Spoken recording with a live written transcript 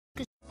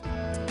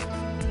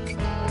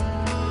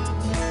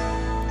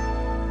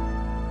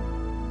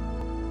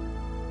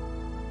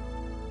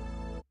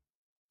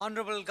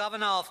Honorable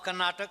Governor of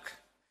Karnataka,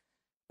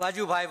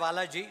 Vajubhai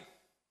Walaji,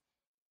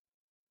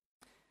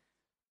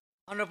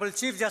 Honorable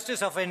Chief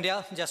Justice of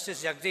India,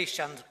 Justice Jagdish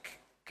Chandra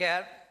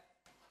Kher,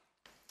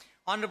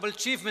 Honorable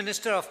Chief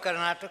Minister of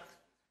Karnataka,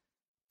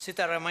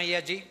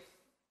 Sitaramaiah ji,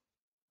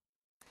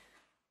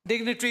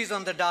 dignitaries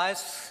on the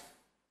dais,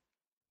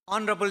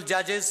 honorable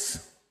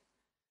judges,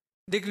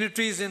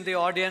 dignitaries in the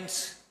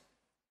audience,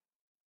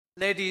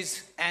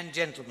 ladies and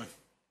gentlemen.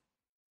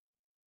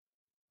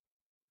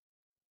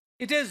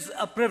 It is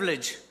a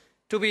privilege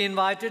to be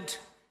invited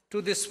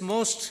to this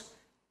most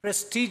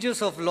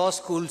prestigious of law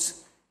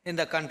schools in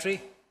the country,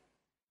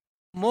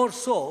 more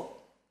so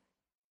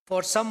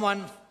for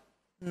someone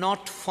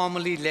not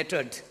formally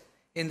lettered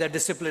in the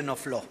discipline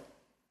of law.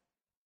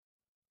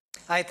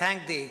 I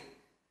thank the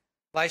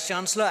Vice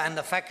Chancellor and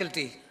the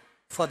faculty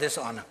for this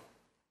honor.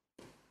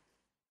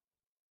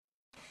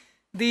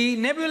 The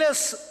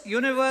nebulous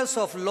universe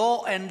of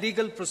law and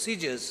legal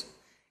procedures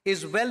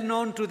is well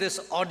known to this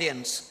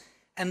audience,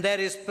 and there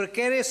is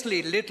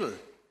precariously little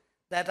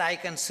that I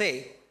can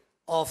say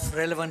of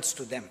relevance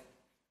to them.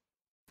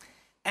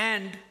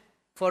 And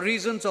for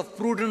reasons of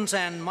prudence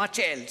and much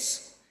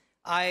else,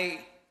 I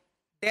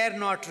dare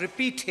not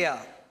repeat here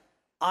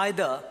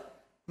either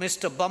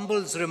Mr.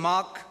 Bumble's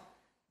remark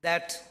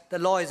that the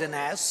law is an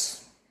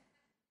ass,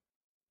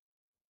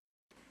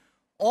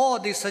 or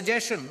the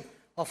suggestion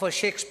of a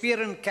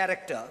Shakespearean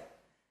character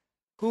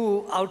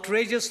who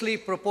outrageously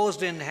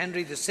proposed in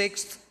Henry VI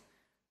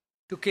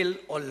to kill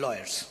all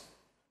lawyers.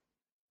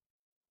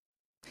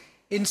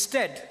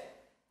 Instead,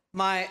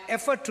 my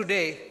effort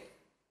today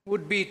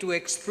would be to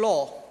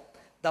explore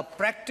the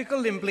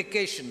practical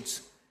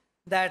implications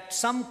that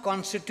some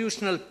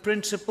constitutional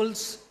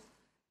principles,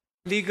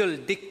 legal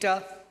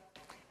dicta,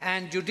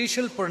 and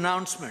judicial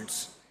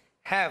pronouncements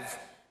have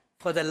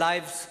for the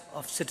lives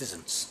of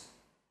citizens.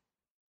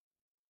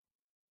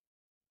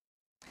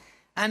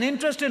 An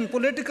interest in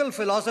political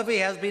philosophy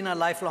has been a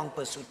lifelong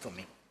pursuit for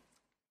me.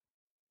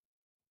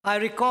 I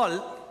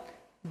recall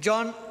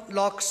John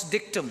Locke's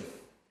dictum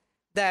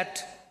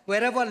that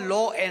wherever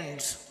law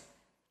ends,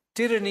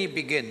 tyranny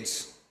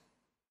begins.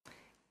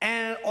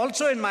 And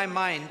also in my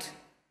mind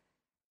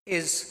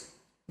is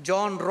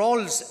John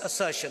Rawls'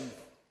 assertion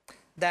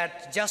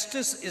that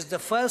justice is the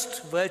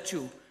first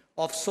virtue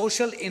of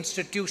social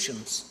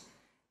institutions,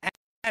 and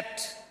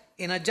that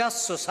in a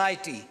just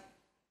society,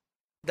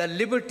 the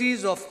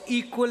liberties of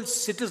equal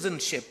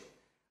citizenship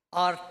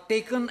are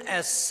taken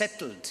as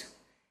settled,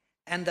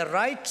 and the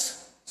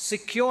rights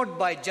secured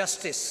by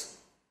justice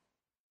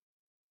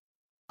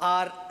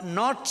are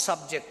not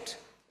subject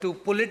to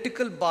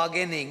political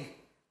bargaining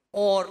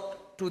or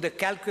to the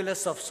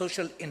calculus of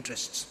social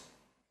interests.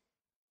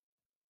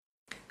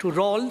 To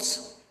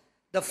Rawls,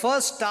 the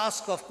first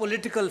task of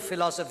political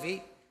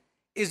philosophy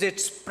is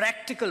its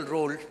practical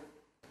role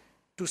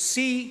to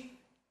see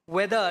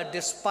whether,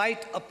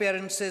 despite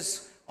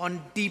appearances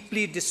on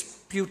deeply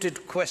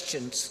disputed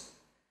questions,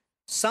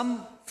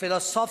 some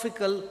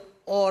philosophical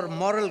or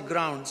moral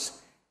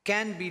grounds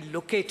can be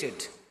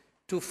located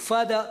to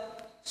further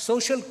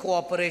social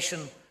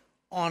cooperation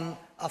on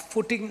a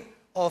footing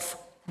of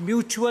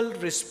mutual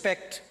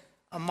respect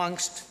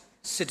amongst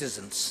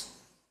citizens.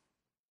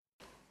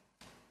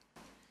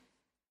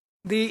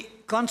 The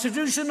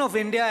Constitution of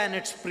India and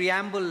its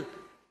preamble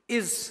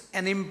is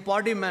an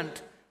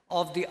embodiment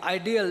of the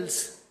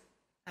ideals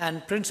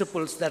and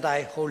principles that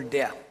I hold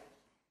dear.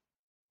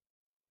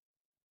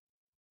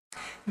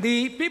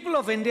 The people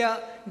of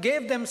India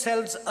gave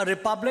themselves a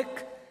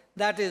republic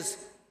that is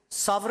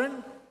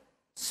sovereign,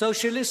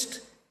 socialist,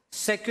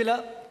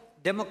 secular,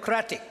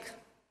 democratic,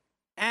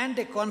 and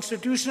a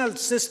constitutional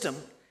system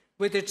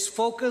with its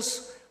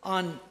focus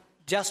on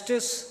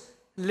justice,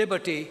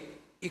 liberty,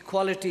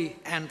 equality,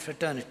 and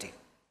fraternity.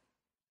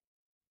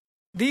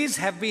 These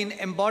have been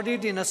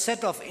embodied in a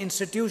set of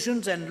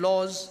institutions and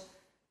laws,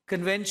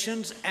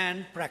 conventions,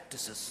 and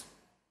practices.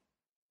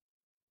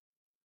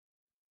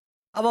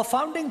 Our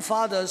founding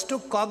fathers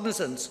took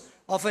cognizance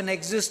of an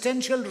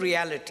existential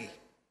reality.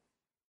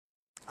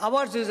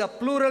 Ours is a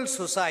plural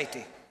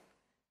society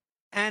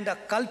and a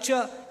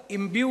culture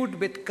imbued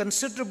with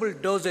considerable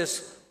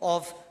doses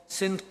of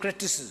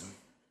syncretism.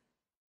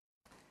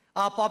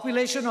 Our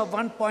population of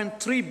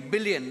 1.3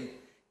 billion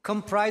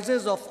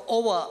comprises of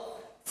over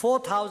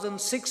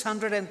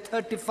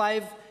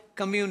 4,635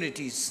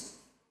 communities,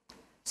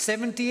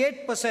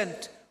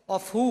 78%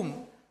 of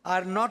whom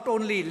are not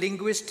only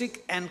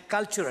linguistic and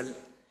cultural,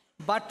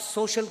 but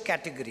social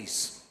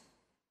categories.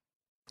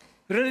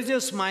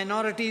 Religious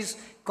minorities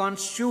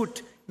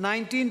constitute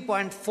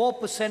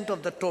 19.4%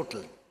 of the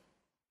total.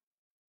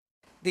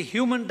 The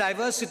human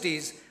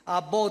diversities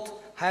are both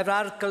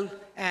hierarchical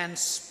and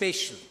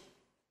spatial.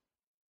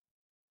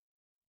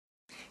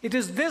 It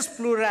is this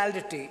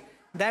plurality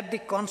that the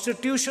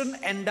Constitution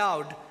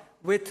endowed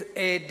with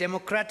a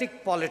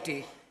democratic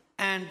polity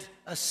and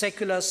a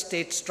secular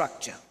state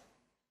structure.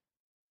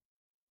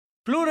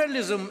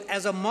 Pluralism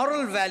as a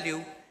moral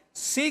value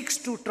seeks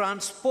to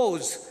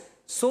transpose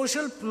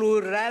social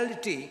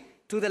plurality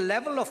to the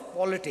level of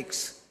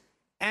politics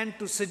and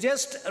to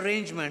suggest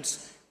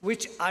arrangements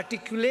which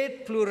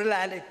articulate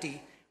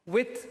plurality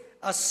with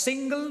a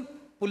single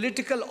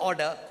political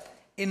order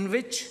in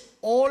which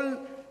all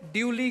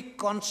duly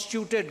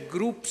constituted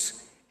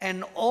groups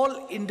and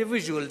all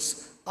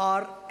individuals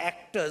are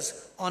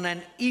actors on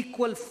an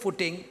equal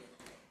footing,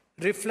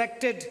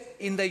 reflected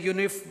in the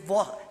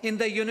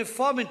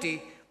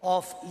uniformity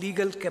of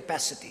legal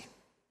capacity.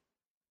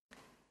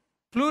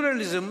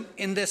 Pluralism,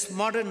 in this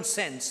modern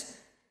sense,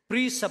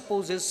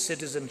 presupposes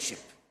citizenship.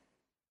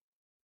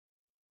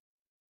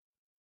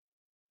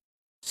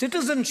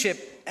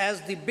 Citizenship,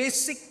 as the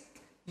basic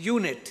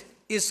unit,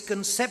 is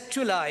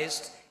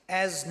conceptualized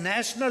as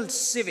national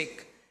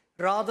civic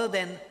rather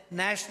than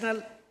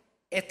national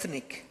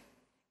ethnic,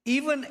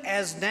 even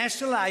as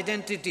national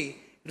identity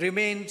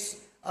remains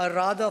a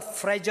rather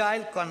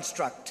fragile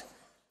construct,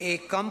 a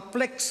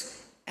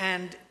complex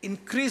and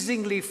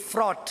increasingly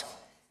fraught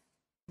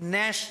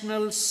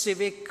national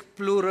civic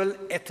plural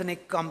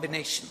ethnic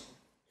combination.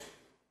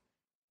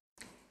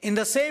 In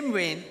the same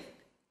vein,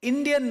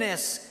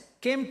 Indianness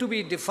came to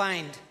be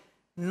defined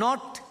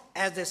not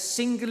as a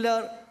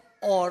singular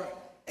or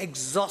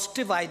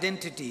exhaustive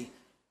identity,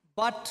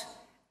 but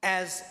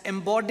as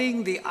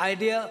embodying the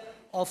idea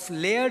of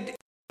layered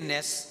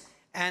Indianness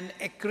and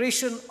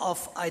accretion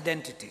of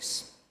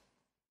identities.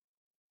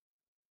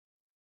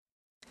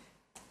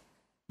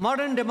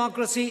 Modern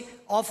democracy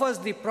offers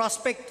the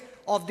prospect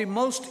of the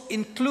most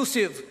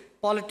inclusive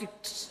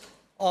politics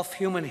of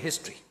human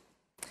history.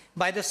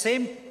 By the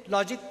same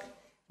logic,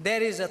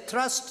 there is a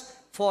thrust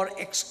for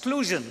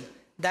exclusion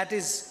that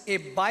is a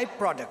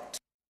byproduct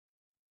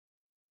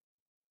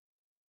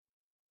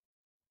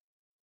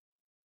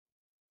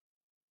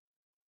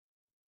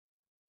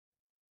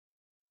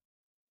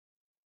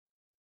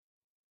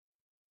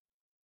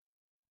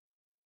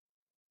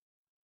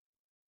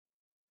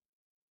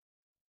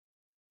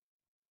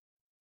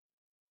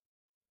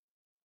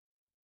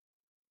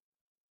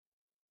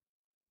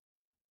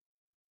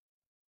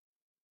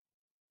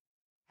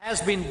has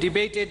been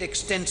debated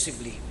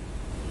extensively.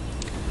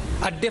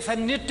 A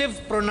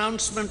definitive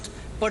pronouncement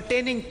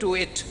pertaining to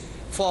it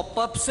for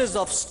purposes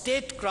of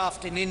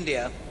statecraft in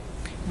India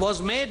was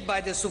made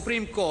by the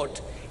Supreme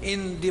Court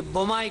in the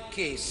Bommai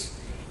case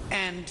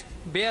and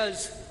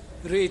bears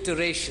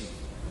reiteration.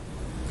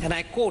 And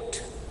I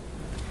quote,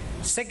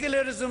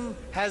 "Secularism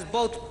has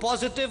both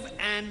positive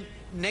and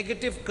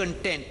negative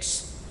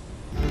contents,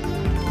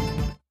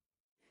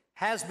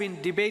 has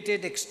been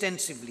debated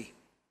extensively.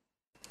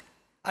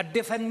 A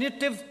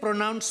definitive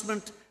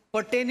pronouncement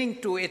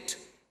pertaining to it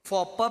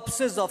for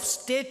purposes of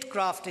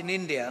statecraft in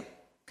India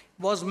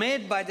was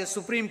made by the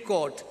Supreme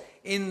Court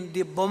in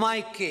the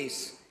Bommai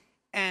case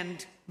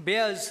and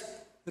bears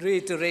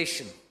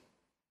reiteration."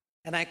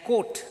 And I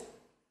quote,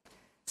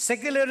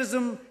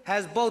 "Secularism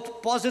has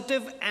both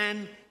positive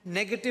and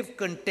negative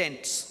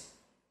contents.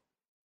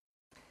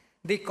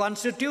 The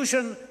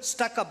Constitution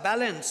struck a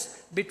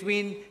balance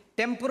between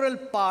temporal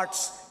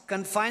parts,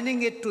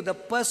 confining it to the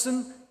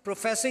person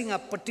professing a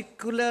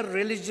particular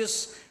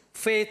religious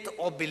faith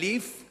or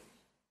belief,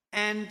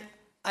 and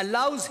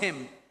allows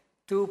him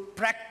to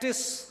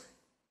practice,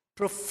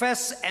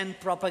 profess, and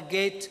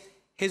propagate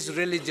his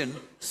religion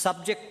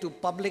subject to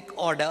public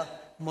order,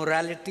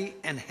 morality,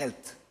 and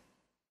health.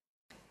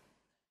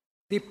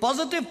 The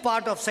positive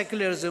part of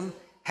secularism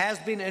has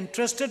been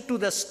entrusted to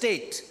the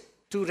state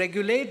to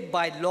regulate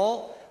by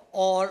law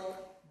or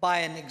by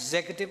an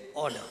executive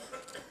order.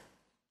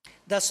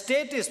 The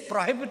state is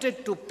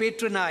prohibited to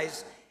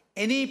patronize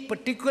any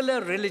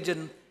particular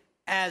religion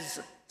as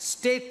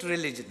state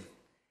religion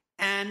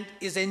and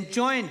is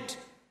enjoined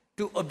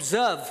to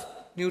observe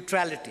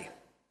neutrality.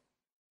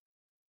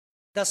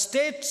 The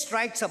state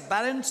strikes a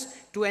balance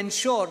to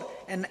ensure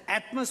an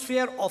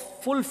atmosphere of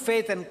full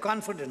faith and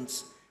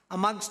confidence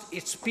amongst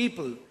its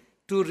people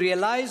to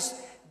realize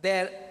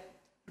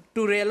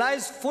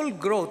full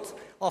growth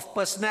of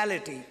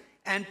personality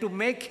and to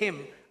make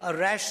him a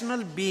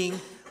rational being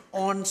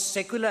on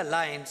secular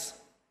lines,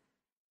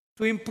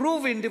 to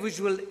improve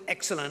individual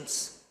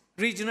excellence,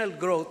 regional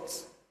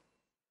growth,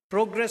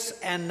 progress,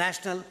 and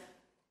national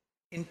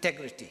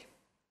integrity.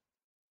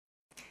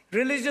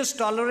 Religious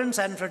tolerance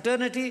and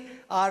fraternity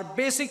are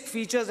basic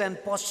features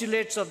and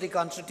postulates of the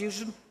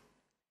Constitution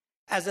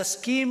as a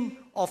scheme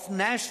of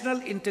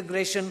national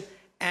integration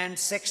and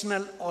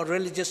sectional or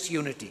religious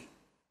unity.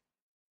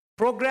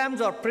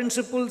 Programs or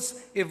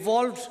principles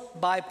evolved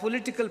by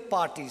political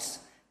parties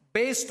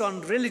based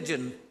on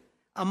religion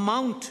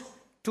amount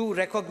to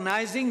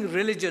recognizing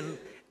religion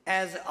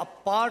as a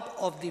part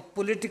of the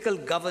political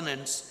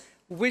governance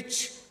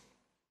which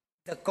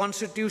the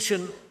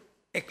Constitution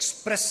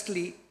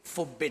expressly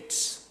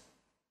prohibits,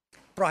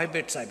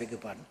 I beg your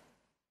pardon.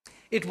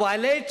 It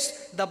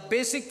violates the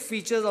basic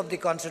features of the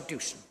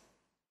Constitution.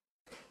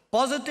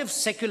 Positive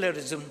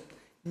secularism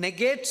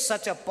negates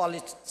such a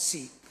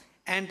policy,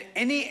 and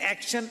any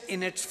action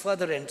in its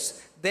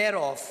furtherance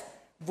thereof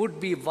would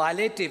be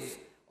violative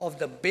of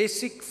the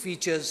basic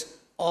features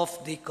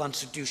of the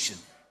Constitution.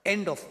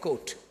 End of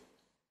quote.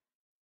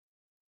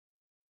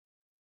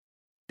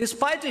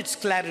 Despite its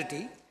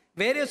clarity,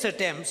 various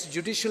attempts,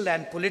 judicial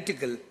and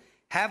political,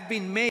 have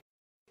been made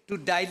to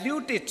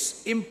dilute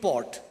its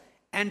import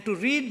and to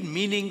read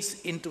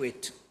meanings into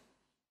it.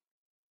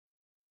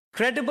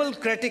 Credible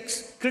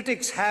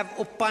critics have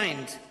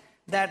opined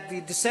that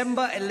the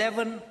December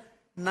 11,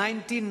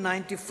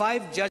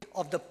 1995 judgment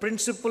of the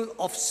principle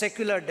of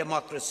secular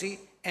democracy,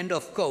 end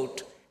of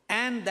quote,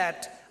 and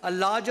that a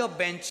larger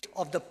bench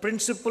of the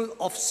principle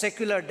of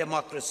secular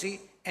democracy,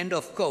 end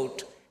of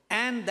quote,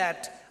 and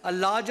that a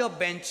larger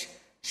bench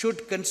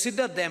should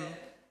consider them,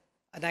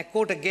 and I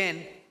quote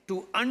again,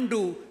 to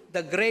undo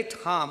the great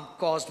harm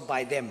caused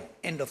by them,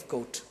 end of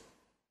quote.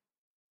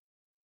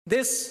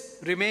 This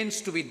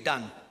remains to be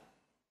done.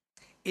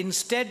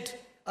 Instead,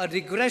 a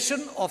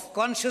regression of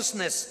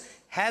consciousness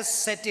has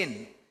set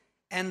in,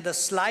 and the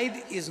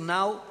slide is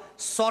now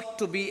sought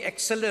to be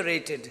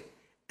accelerated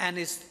and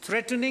is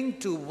threatening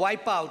to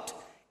wipe out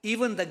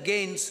even the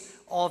gains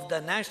of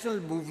the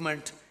national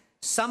movement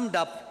summed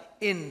up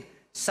in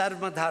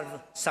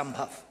Sarmadhar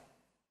Sambhav.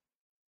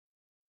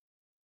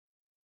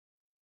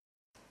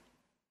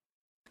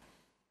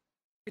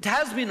 It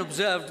has been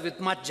observed with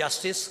much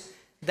justice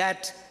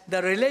that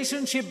the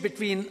relationship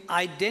between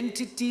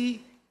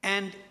identity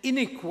and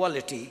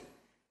inequality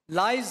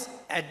lies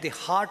at the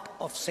heart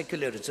of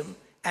secularism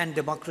and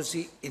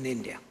democracy in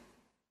India.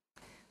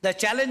 The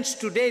challenge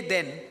today,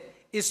 then,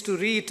 is to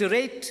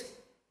reiterate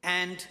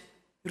and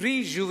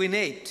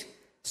rejuvenate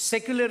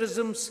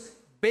secularism's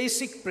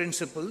basic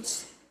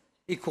principles: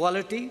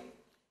 equality,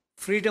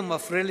 freedom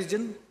of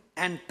religion,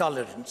 and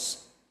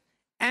tolerance,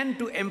 and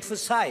to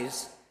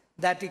emphasize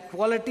that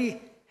equality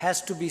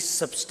has to be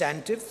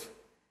substantive,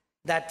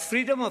 that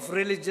freedom of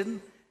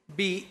religion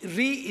be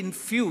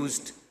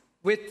reinfused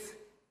with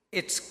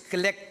its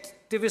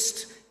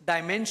collectivist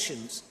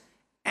dimensions,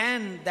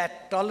 and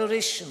that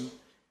toleration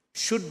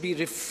should be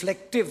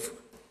reflective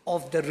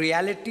of the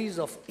realities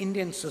of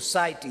Indian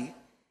society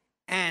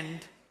and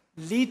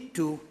lead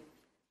to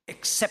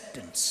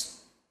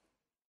acceptance.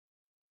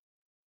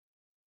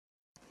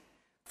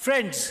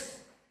 Friends,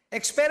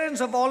 experience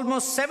of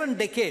almost 7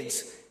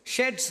 decades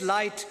sheds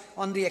light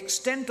on the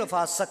extent of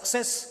our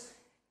success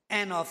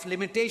and of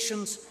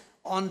limitations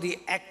on the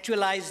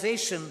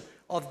actualization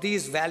of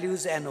these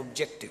values and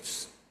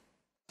objectives.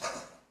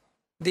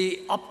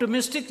 The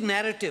optimistic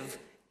narrative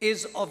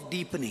is of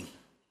deepening,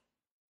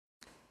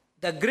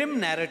 the grim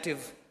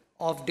narrative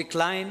of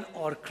decline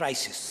or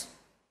crisis.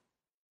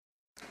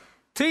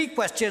 3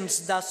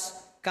 questions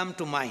thus come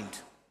to mind.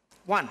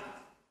 1.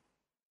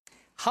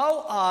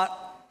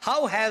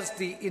 How has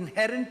the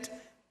inherent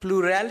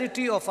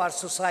plurality of our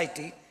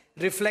society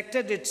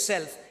reflected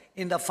itself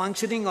in the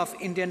functioning of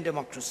Indian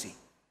democracy?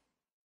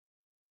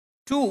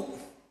 2.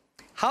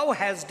 How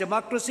has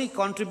democracy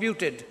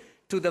contributed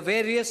to the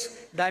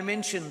various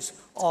dimensions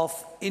of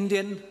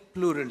Indian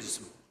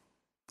pluralism?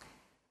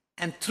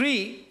 And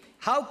 3.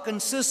 How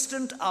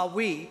consistent are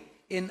we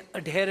in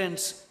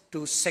adherence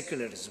to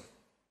secularism?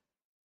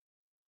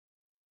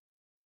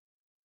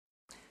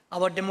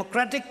 Our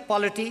democratic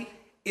polity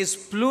is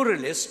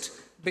pluralist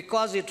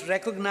because it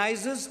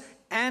recognizes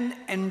and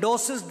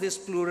endorses this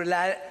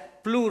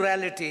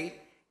plurality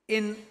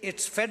in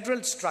its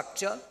federal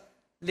structure,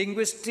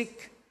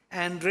 linguistic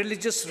and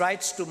religious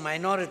rights to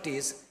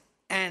minorities,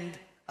 and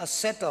a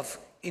set of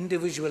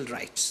individual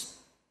rights.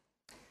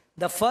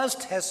 The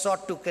first has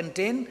sought to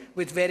contain,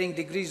 with varying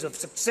degrees of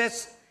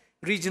success,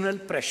 regional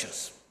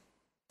pressures.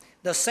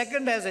 The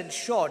second has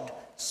ensured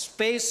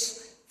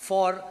space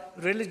for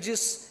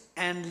religious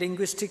and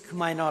linguistic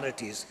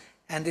minorities.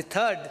 And the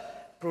third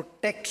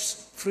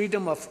protects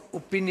freedom of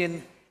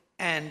opinion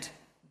and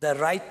the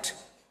right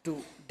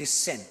to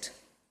dissent.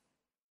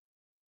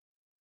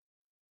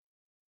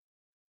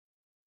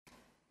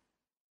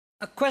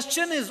 A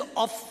question is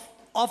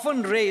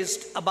often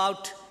raised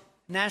about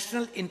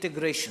national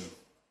integration.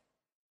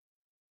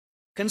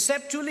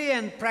 Conceptually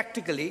and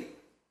practically,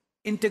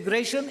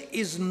 integration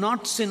is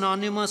not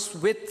synonymous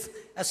with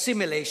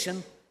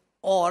assimilation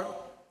or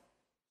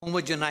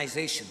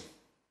homogenization.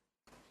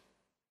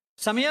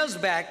 Some years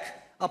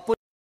back, a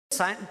political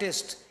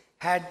scientist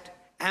had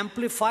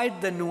amplified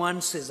the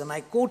nuances, and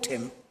I quote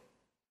him,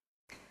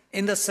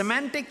 "In the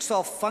semantics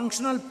of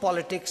functional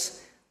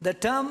politics, the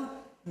term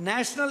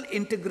national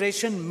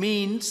integration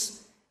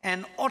means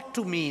and ought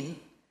to mean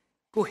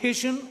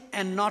cohesion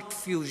and not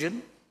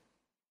fusion,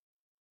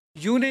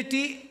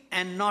 unity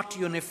and not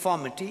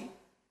uniformity,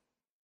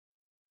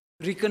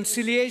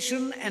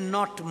 reconciliation and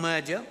not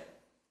merger,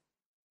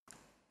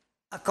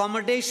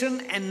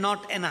 accommodation and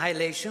not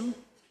annihilation,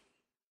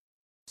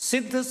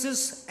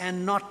 synthesis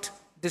and not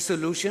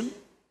dissolution,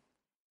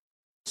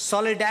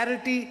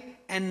 solidarity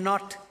and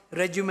not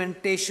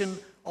regimentation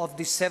of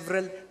the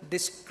several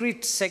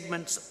discrete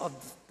segments of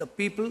the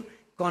people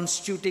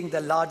constituting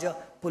the larger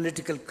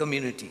political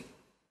community."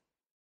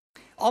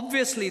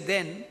 Obviously,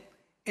 then,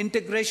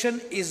 integration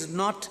is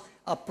not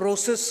a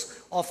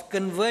process of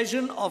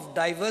conversion of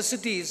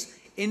diversities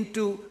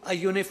into a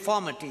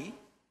uniformity,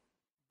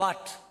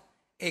 but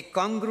a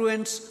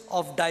congruence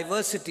of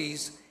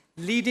diversities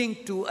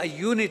leading to a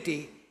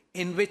unity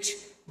in which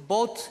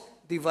both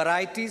the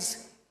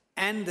varieties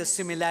and the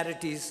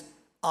similarities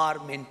are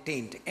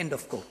maintained. End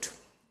of quote.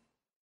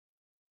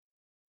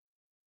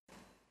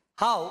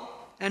 How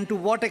and to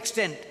what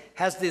extent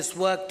has this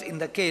worked in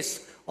the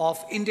case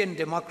of Indian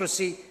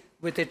democracy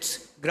with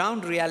its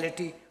ground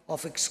reality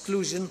of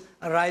exclusion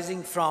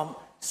arising from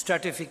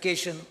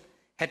stratification,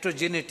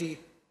 heterogeneity,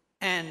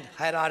 and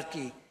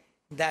hierarchy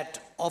that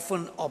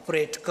often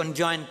operate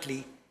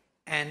conjointly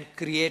and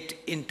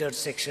create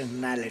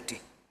intersectionality?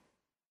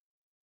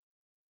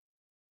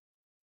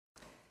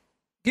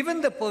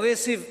 Given the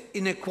pervasive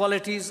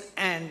inequalities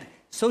and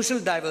social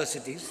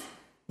diversities,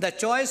 the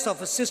choice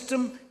of a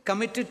system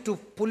committed to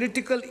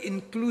political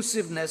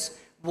inclusiveness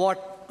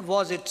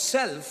was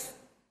itself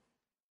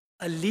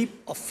a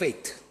leap of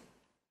faith.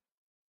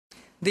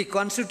 The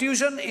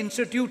Constitution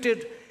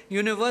instituted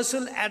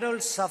universal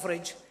adult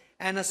suffrage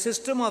and a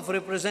system of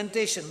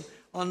representation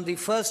on the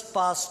first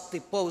past the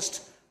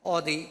post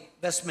or the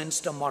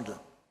Westminster model.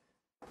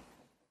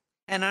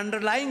 An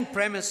underlying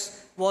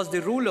premise was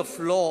the rule of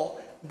law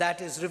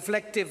that is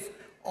reflective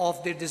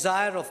of the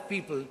desire of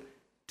people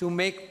to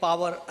make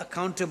power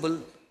accountable,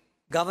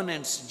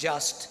 governance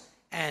just,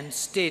 and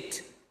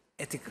state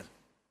ethical.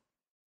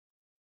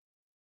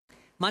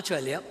 Much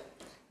earlier,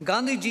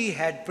 Gandhiji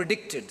had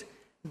predicted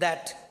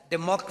that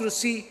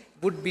democracy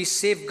would be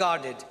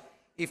safeguarded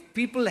if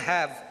people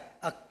have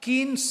a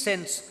keen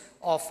sense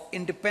of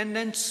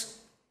independence,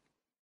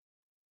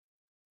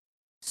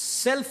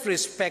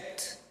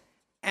 self-respect,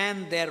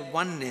 and their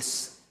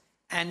oneness,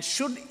 and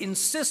should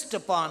insist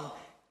upon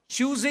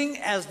choosing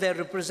as their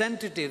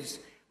representatives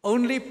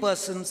only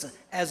persons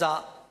as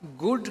are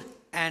good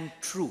and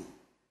true.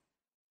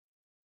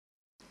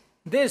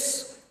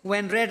 This,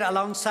 when read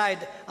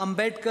alongside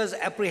Ambedkar's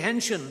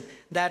apprehension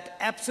that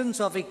absence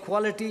of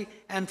equality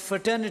and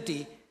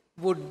fraternity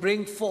would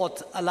bring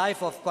forth a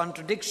life of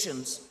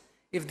contradictions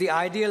if the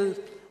ideal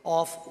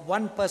of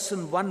one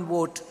person, one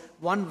vote,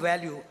 one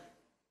value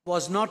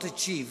was not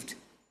achieved,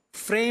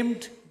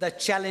 framed the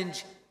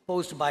challenge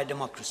posed by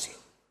democracy.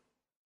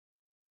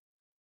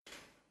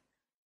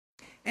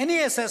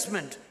 Any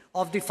assessment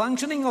of the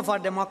functioning of our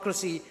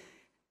democracy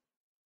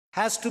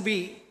has to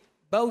be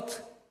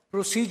both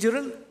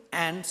procedural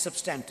and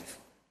substantive.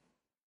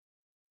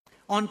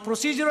 On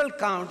procedural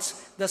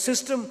counts, the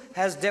system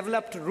has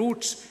developed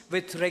roots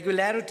with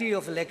regularity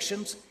of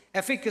elections,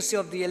 efficacy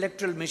of the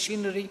electoral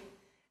machinery,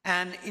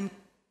 and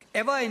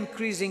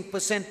ever-increasing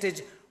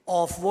percentage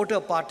of voter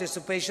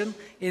participation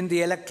in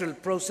the electoral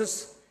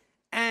process,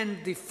 and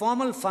the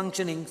formal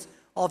functionings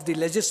of the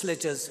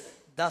legislatures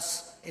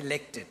thus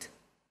elected.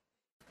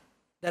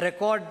 The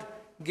record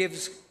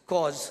gives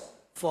cause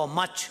for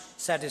much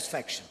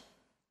satisfaction.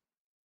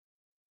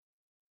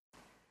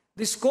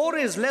 The score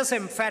is less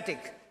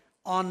emphatic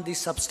on the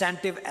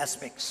substantive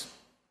aspects.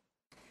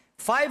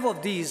 5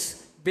 of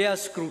these bear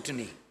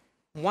scrutiny.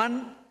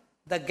 1,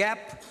 the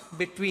gap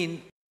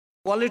between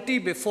equality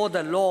before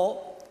the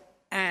law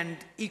and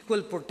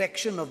equal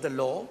protection of the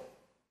law.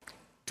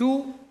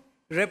 2,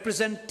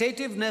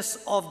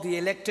 representativeness of the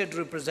elected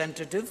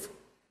representative.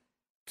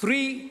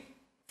 3,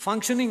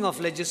 functioning of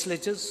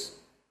legislatures.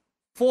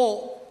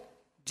 4,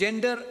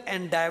 gender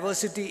and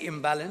diversity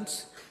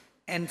imbalance.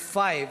 And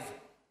 5,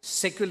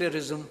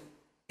 secularism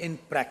in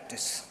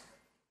practice.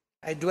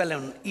 I dwell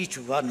on each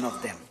one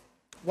of them.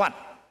 1,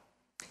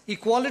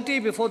 equality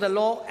before the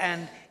law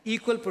and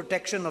equal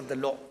protection of the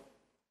law.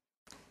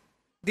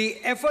 The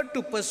effort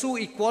to pursue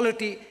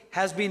equality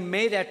has been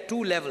made at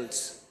 2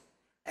 levels.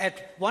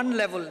 At one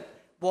level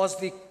was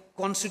the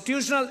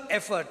constitutional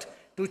effort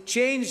to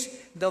change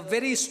the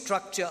very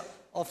structure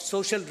of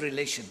social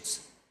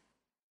relations.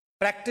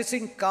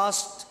 Practicing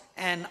caste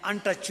and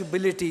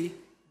untouchability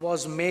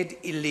was made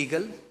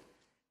illegal,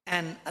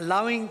 and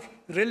allowing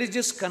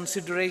religious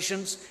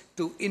considerations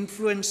to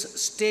influence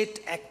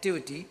state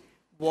activity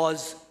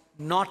was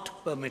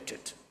not permitted.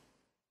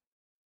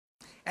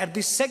 At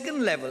the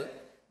second level,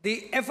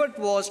 the effort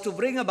was to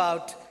bring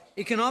about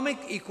economic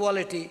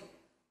equality,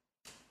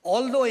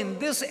 although in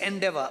this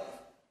endeavor,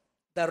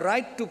 the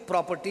right to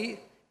property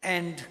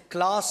and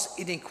class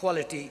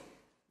inequality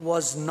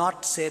was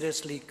not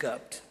seriously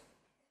curbed.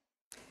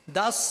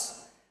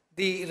 Thus,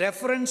 the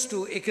reference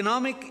to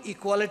economic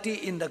equality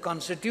in the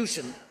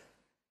Constitution,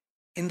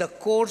 in the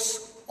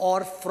course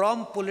or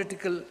from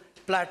political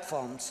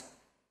platforms,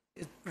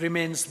 it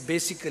remains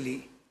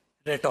basically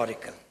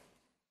rhetorical.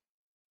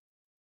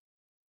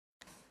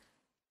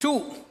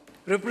 2,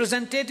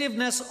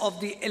 representativeness of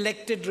the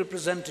elected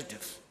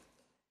representative.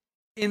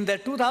 In the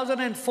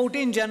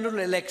 2014 general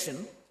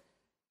election,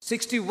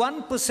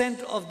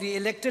 61% of the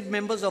elected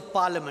members of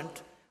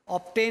parliament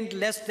obtained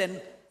less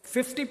than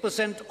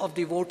 50% of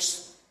the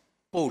votes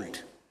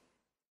polled.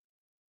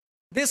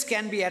 This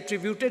can be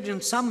attributed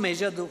in some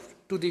measure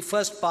to the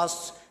first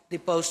past the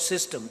post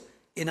system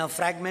in a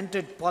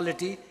fragmented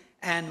polity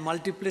and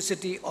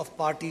multiplicity of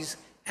parties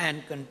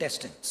and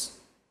contestants.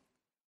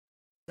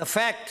 The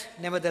fact,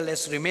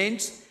 nevertheless,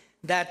 remains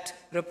that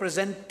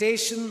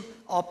representation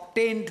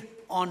obtained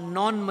on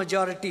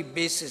non-majority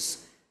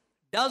basis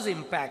does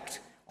impact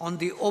on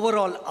the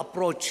overall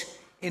approach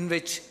in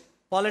which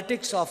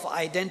politics of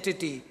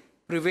identity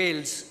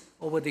prevails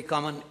over the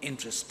common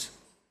interest.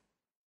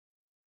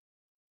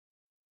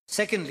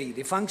 Secondly,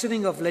 the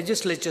functioning of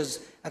legislatures'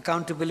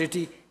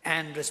 accountability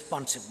and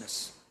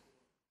responsiveness.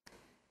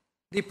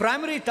 The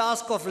primary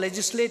task of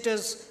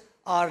legislators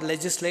are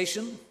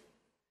legislation,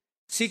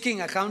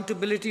 seeking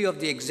accountability of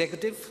the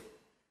executive,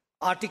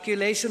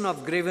 articulation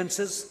of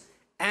grievances,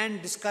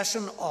 and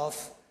discussion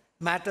of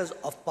matters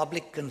of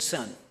public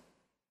concern.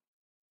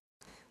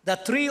 The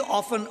three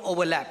often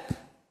overlap.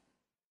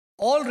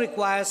 All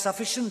require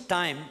sufficient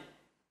time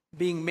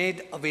being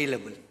made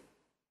available.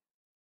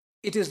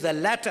 It is the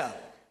latter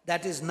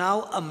that is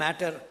now a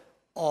matter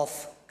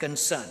of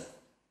concern.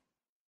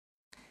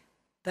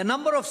 The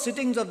number of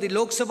sittings of the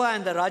Lok Sabha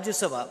and the Rajya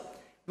Sabha,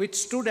 which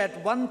stood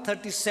at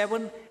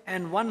 137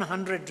 and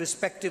 100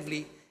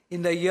 respectively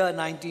in the year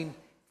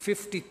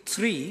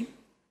 1953,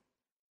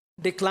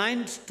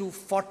 declined to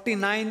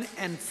 49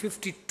 and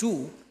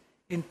 52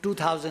 in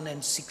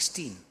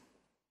 2016.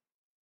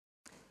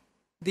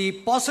 The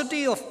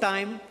paucity of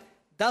time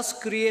thus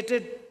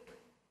created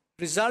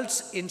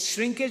results in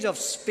shrinkage of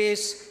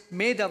space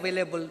made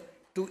available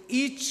to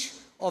each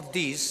of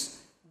these,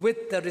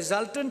 with the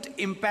resultant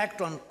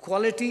impact on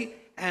quality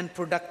and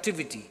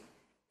productivity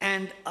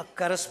and a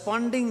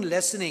corresponding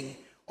lessening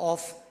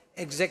of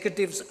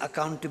executives'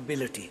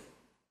 accountability.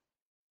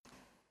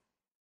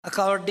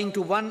 According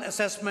to one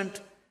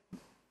assessment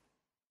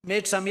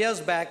made some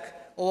years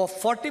back, over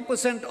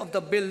 40% of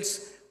the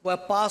bills were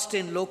passed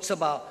in Lok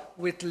Sabha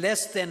with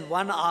less than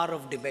 1 hour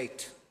of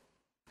debate.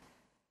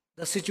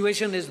 The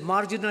situation is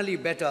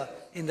marginally better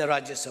in the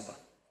Rajya Sabha.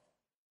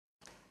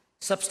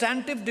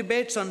 Substantive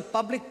debates on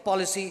public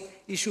policy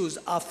issues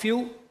are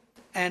few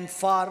and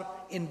far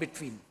in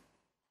between.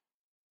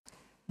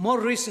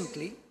 More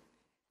recently,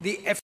 the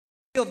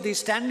efficacy of the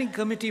standing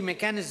committee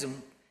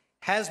mechanism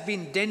has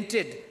been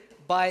dented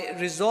by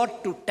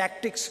resort to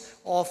tactics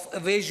of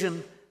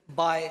evasion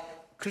by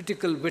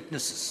critical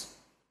witnesses.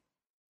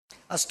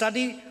 A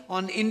study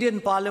on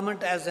Indian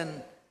Parliament as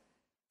an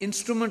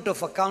instrument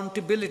of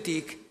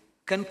accountability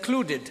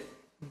concluded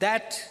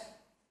that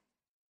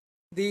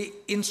the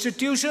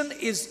institution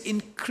is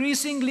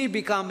increasingly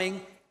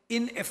becoming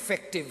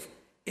ineffective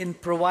in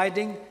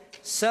providing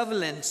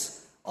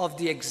surveillance of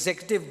the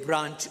executive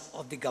branch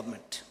of the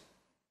government.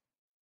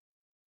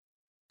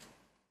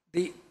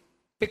 The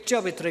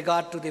picture with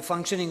regard to the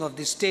functioning of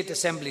the state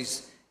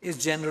assemblies is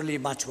generally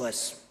much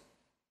worse.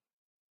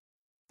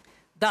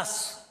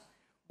 Thus,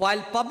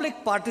 while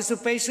public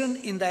participation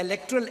in the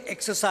electoral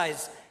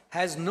exercise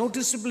has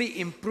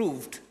noticeably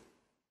improved,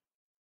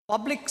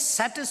 public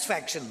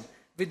satisfaction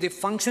with the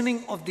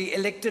functioning of the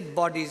elected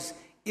bodies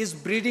is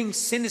breeding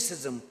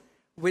cynicism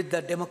with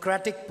the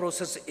democratic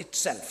process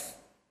itself.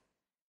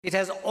 It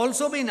has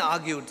also been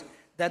argued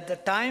that the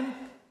time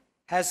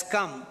has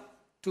come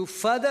to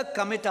further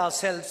commit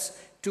ourselves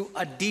to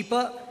a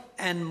deeper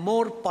and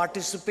more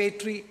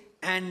participatory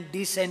and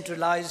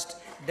decentralized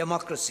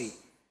democracy,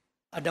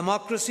 a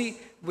democracy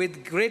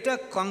with greater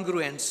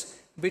congruence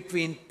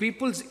between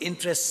people's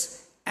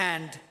interests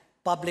and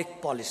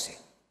public policy.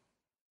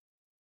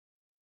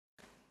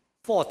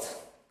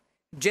 Fourth,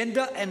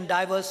 gender and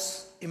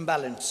diverse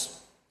imbalance.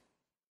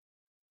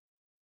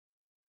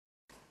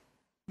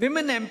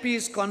 Women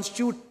MPs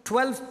constitute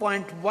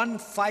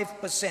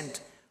 12.15%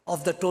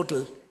 of the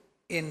total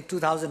in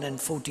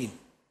 2014.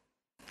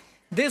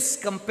 This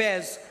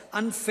compares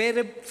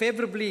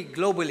unfavorably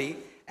globally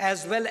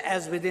as well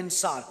as within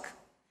SAARC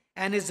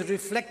and is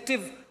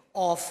reflective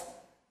of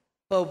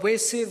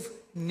pervasive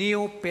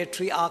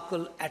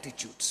neo-patriarchal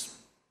attitudes.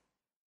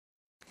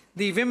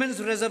 The Women's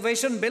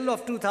Reservation Bill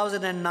of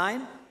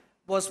 2009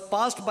 was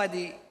passed by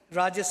the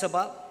Rajya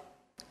Sabha,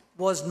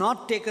 was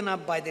not taken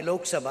up by the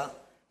Lok Sabha,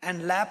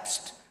 and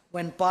lapsed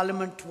when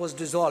Parliament was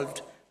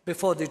dissolved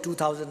before the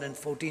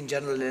 2014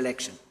 general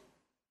election.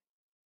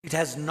 It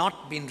has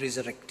not been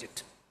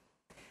resurrected.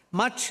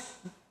 Much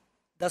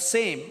the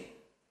same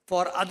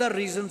for other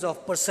reasons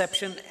of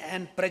perception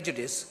and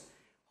prejudice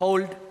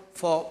hold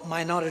for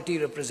minority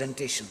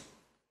representation.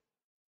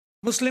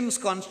 Muslims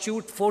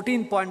constitute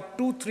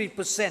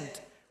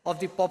 14.23% of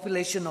the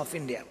population of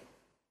India.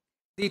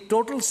 The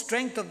total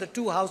strength of the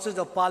two houses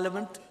of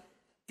parliament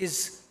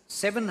is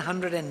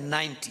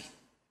 790.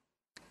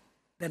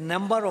 The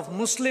number of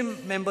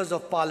Muslim members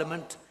of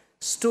parliament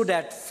stood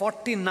at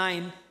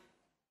 49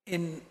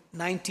 in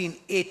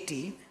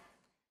 1980,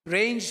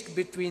 ranged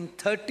between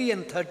 30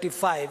 and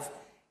 35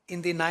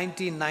 in the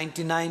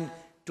 1999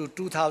 to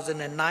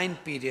 2009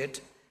 period,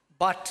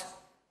 but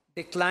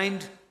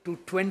declined to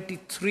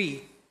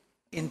 23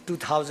 in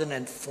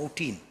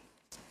 2014.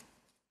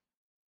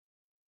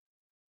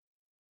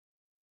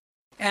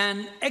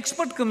 An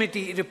expert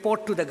committee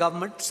report to the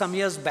government some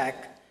years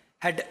back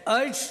had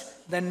urged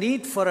the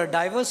need for a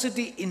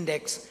diversity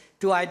index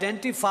to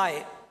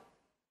identify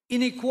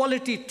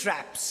inequality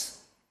traps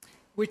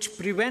which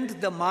prevent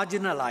the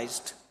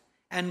marginalized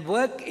and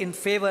work in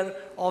favor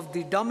of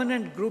the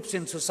dominant groups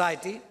in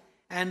society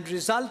and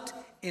result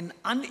in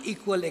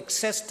unequal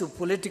access to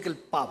political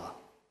power.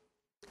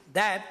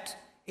 That,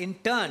 in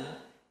turn,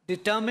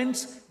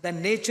 determines the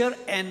nature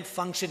and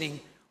functioning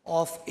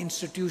of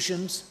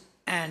institutions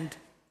and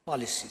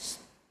policies.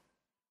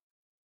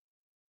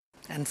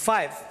 And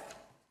 5,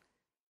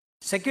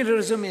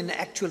 secularism in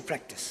actual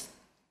practice.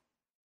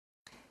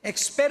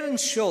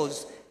 Experience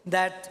shows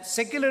that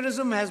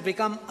secularism has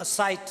become a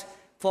site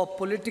for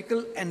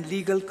political and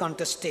legal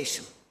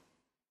contestation.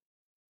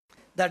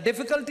 The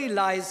difficulty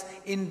lies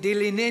in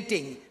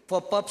delineating,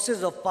 for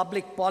purposes of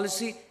public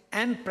policy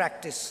and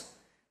practice,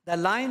 the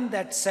line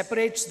that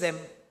separates them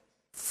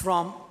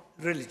from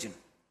religion.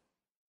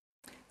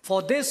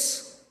 For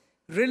this,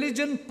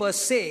 religion per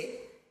se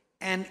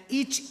and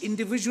each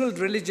individual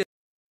religion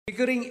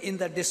figuring in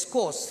the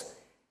discourse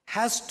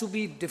has to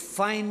be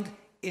defined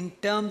in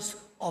terms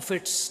of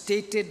its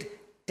stated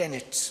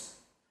tenets.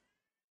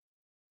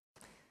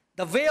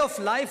 The way of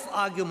life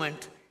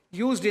argument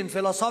used in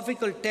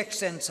philosophical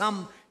texts and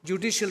some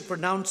judicial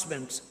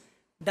pronouncements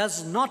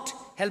does not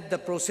help the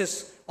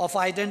process of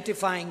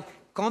identifying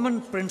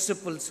common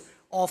principles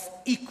of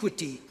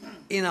equity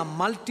in a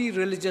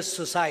multi-religious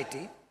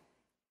society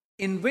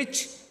in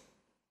which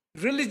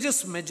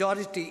religious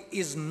majority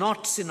is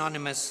not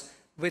synonymous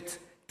with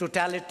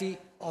totality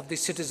of the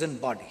citizen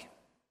body.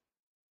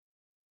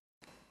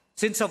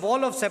 Since a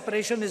wall of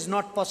separation is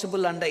not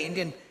possible under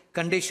Indian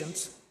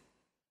conditions,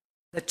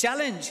 the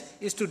challenge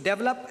is to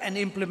develop and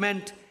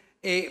implement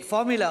a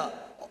formula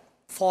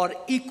for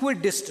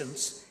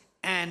equidistance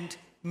and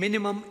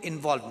minimum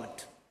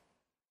involvement.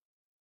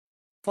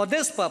 For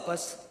this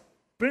purpose,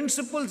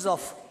 principles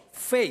of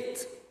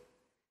faith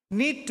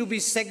need to be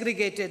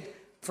segregated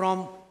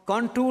from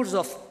contours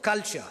of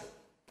culture,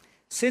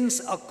 since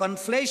a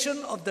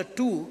conflation of the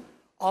two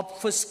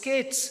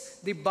obfuscates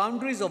the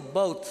boundaries of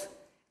both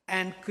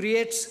and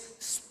creates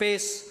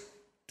space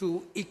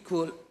to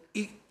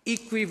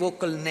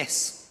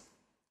equivocalness.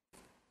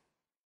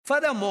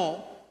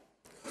 Furthermore,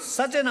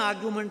 such an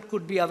argument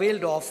could be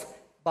availed of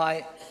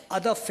by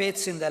other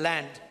faiths in the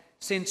land,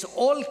 since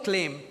all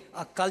claim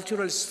a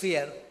cultural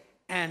sphere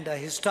and a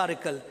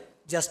historical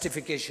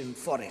justification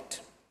for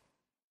it.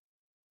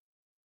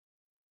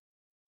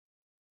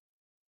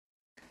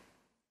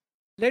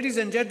 Ladies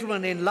and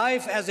gentlemen, in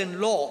life as in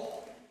law,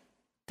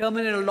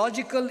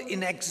 terminological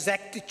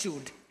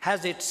inexactitude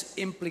has its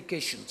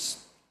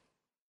implications.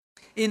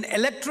 In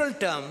electoral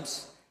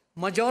terms,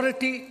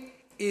 majority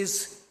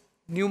is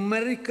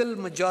numerical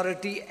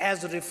majority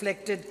as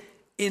reflected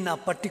in a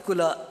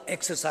particular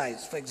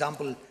exercise, for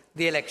example,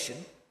 the election,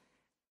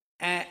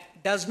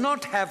 does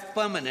not have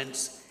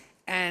permanence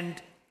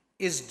and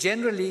is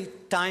generally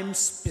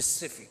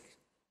time-specific.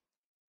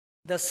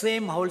 The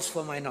same holds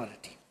for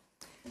minority.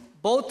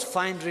 Both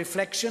find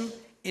reflection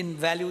in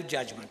value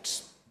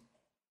judgments.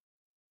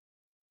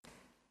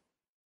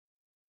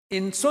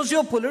 In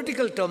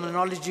socio-political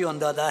terminology, on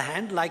the other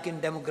hand, like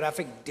in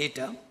demographic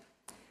data,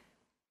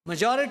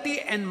 majority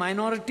and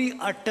minority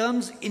are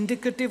terms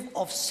indicative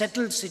of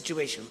settled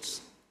situations.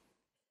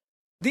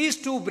 These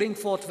two bring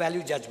forth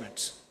value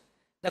judgments.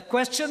 The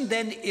question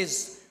then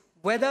is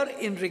whether,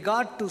 in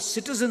regard to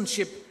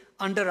citizenship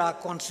under our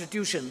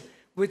Constitution,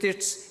 with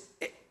its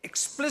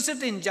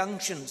explicit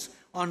injunctions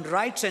on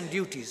rights and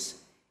duties,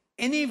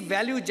 any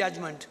value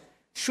judgment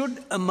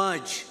should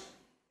emerge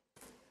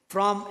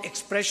from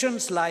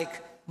expressions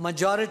like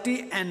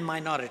majority and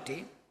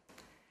minority,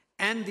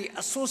 and the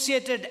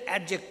associated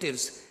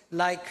adjectives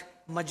like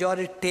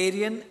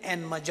majoritarian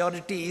and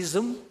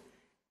majorityism,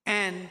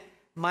 and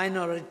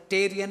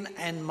minoritarian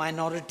and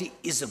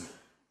minorityism.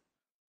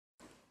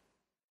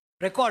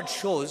 Record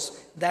shows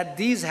that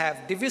these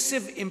have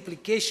divisive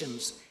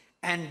implications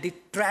and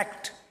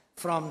detract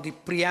from the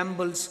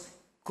preamble's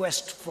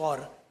quest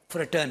for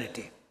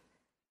fraternity.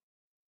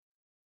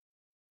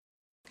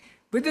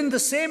 Within the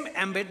same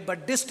ambit,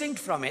 but distinct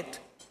from it,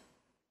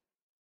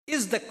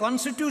 is the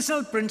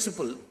constitutional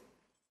principle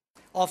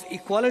of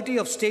equality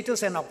of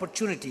status and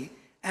opportunity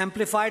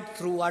amplified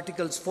through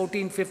Articles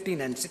 14,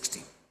 15, and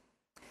 16.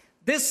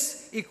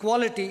 This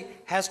equality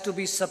has to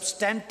be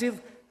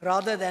substantive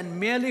rather than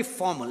merely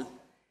formal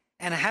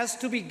and has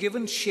to be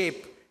given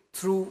shape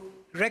through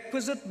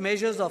requisite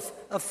measures of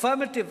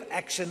affirmative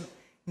action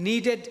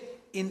needed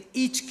in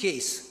each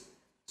case,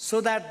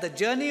 so that the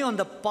journey on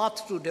the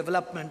path to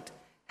development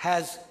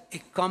has a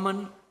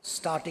common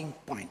starting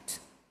point.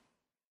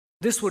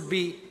 This would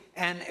be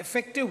an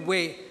effective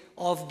way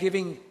of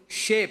giving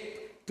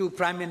shape to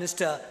Prime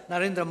Minister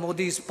Narendra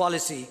Modi's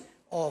policy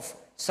of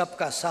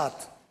Sabka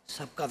Saath,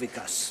 Sabka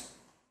Vikas.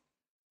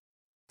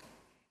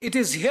 It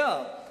is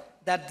here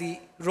that the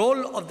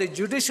role of the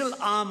judicial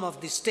arm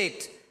of the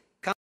state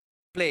comes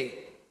into play,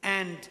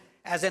 and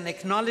as an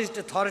acknowledged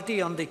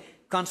authority on the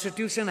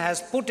Constitution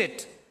has put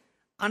it,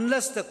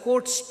 unless the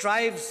court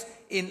strives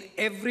in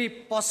every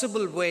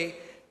possible way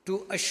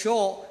to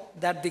assure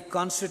that the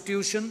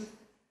Constitution,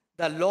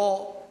 the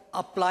law,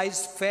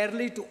 applies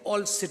fairly to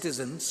all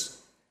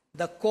citizens,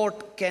 the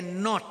court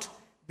cannot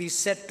be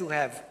said to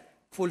have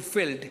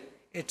fulfilled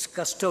its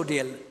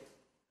custodial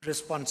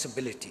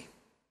responsibility.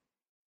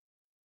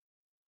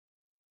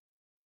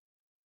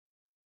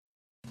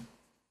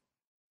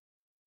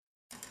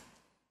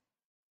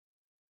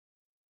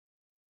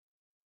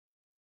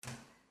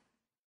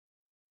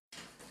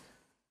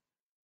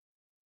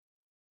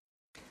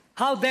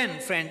 How then,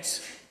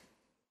 friends,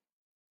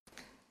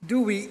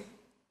 do we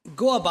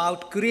go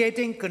about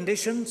creating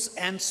conditions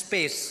and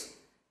space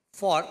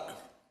for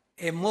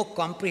a more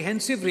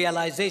comprehensive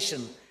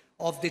realization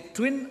of the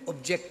twin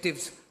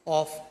objectives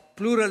of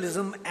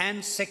pluralism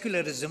and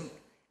secularism,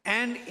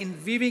 and in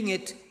weaving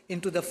it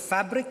into the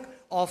fabric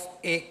of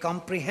a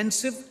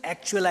comprehensive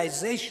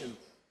actualization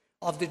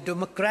of the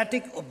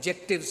democratic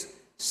objectives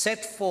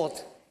set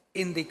forth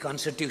in the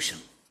Constitution?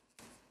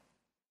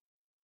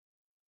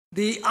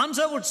 The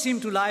answer would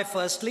seem to lie,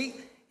 firstly,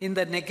 in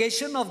the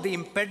negation of the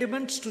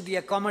impediments to the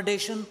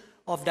accommodation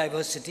of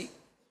diversity,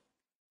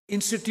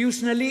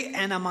 institutionally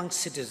and among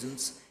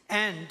citizens,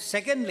 and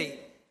secondly,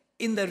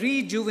 in the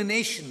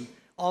rejuvenation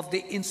of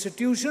the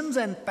institutions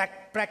and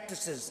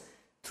practices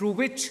through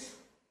which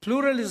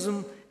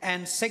pluralism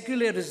and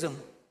secularism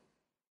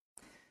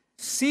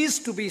cease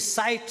to be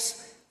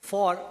sites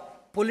for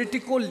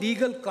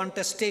politico-legal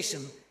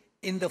contestation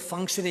in the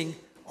functioning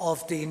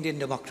of the Indian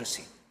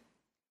democracy.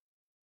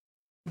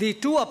 The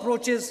two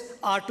approaches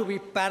are to be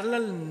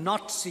parallel,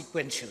 not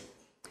sequential.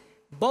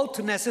 Both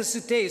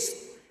necessitate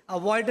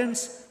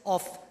avoidance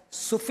of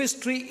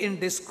sophistry in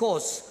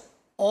discourse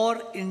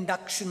or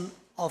induction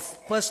of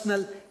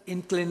personal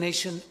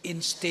inclination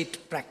in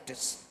state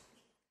practice.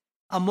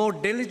 A more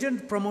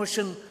diligent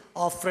promotion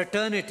of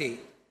fraternity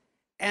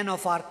and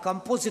of our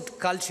composite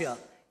culture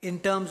in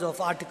terms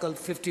of Article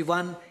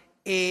 51,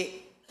 A,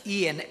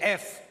 E, and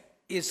F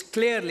is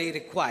clearly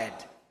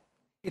required.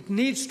 It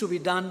needs to be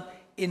done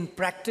in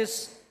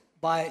practice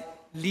by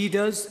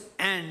leaders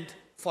and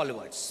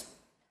followers.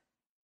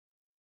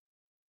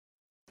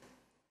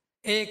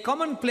 A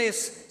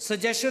commonplace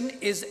suggestion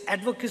is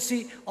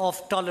advocacy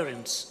of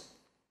tolerance.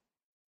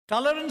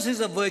 Tolerance is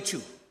a virtue.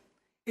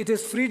 It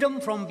is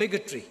freedom from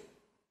bigotry.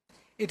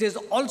 It is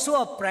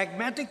also a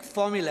pragmatic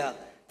formula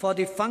for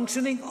the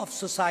functioning of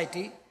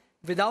society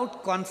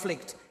without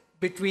conflict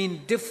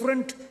between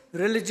different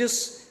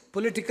religions,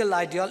 political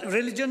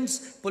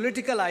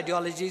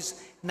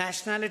ideologies,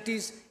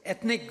 nationalities,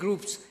 ethnic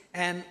groups,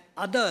 and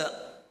other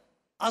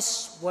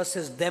us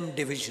versus them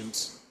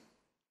divisions.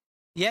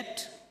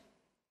 Yet,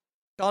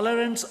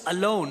 tolerance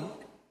alone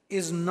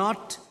is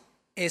not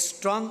a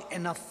strong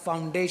enough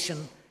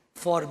foundation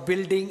for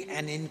building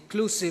an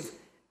inclusive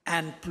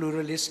and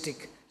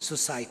pluralistic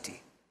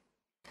society.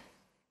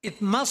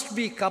 It must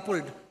be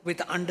coupled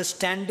with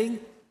understanding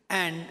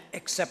and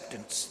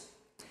acceptance.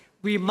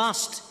 We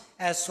must,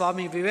 as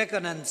Swami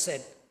Vivekananda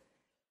said,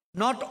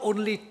 not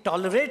only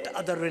tolerate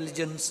other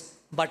religions,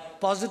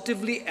 but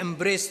positively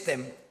embrace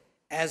them,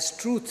 as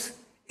truth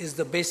is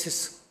the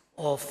basis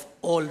of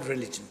all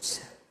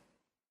religions.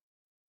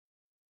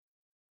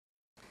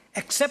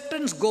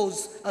 Acceptance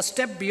goes a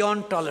step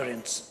beyond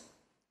tolerance.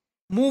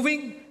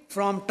 Moving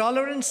from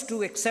tolerance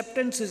to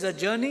acceptance is a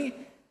journey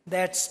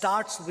that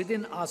starts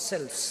within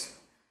ourselves,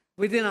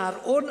 within our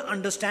own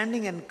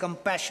understanding and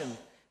compassion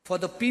for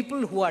the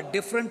people who are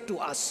different to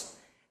us,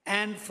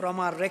 and from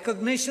our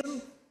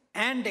recognition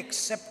and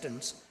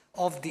acceptance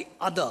of the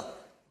other.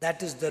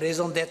 That is the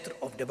raison d'etre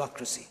of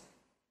democracy.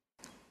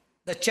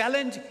 The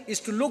challenge is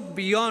to look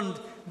beyond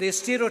the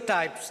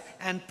stereotypes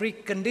and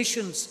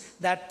preconditions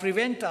that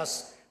prevent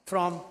us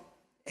from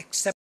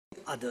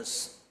accepting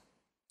others.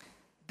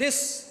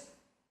 This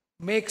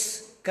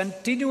makes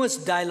continuous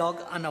dialogue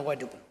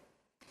unavoidable.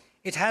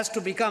 It has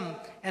to become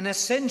an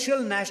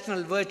essential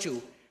national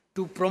virtue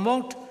to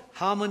promote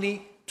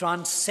harmony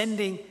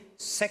transcending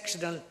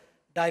sectional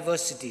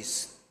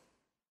diversities.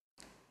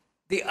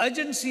 The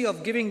urgency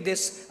of giving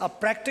this a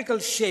practical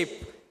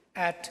shape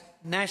at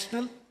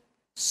national,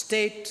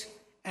 state,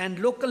 and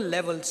local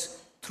levels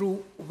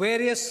through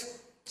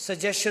various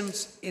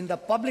suggestions in the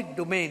public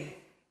domain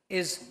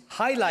is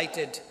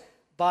highlighted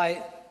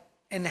by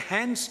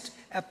enhanced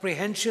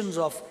apprehensions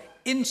of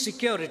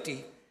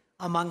insecurity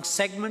among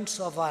segments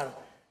of our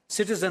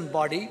citizen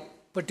body,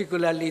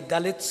 particularly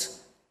Dalits,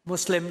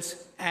 Muslims,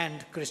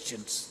 and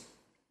Christians.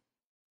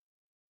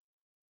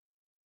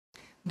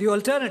 The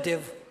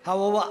alternative,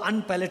 however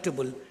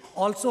unpalatable,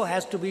 also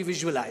has to be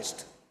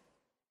visualized.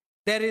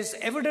 There is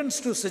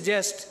evidence to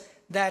suggest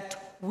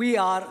that we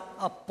are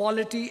a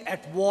polity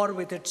at war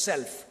with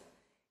itself,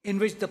 in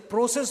which the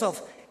process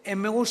of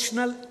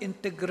emotional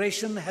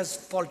integration has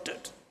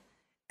faltered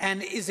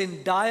and is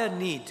in dire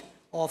need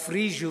of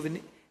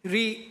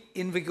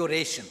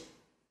reinvigoration.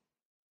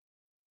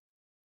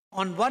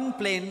 On one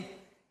plane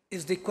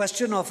is the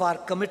question of our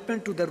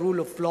commitment to the rule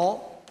of law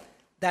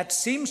that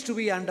seems to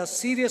be under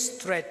serious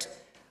threat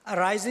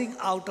arising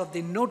out of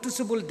the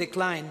noticeable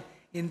decline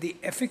in the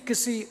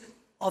efficacy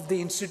of the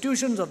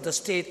institutions of the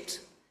state,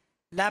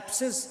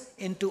 lapses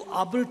into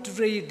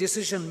arbitrary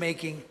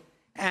decision-making,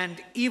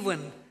 and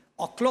even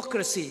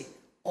ochlocracy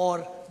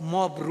or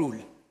mob rule.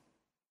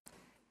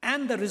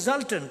 and the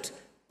resultant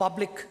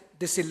public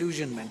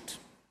disillusionment.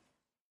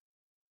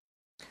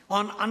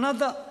 On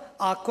another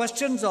are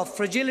questions of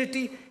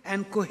fragility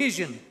and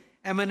cohesion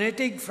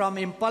emanating from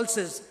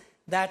impulses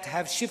that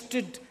have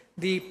shifted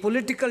the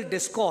political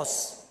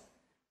discourse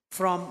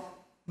from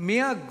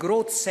mere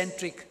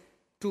growth-centric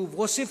to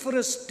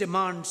vociferous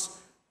demands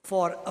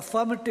for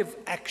affirmative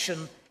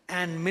action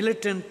and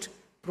militant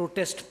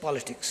protest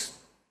politics.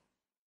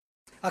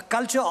 A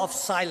culture of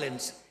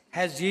silence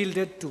has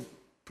yielded to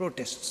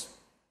protests.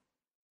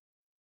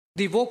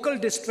 The vocal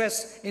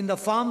distress in the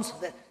farms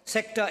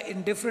sector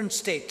in different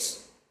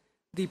states,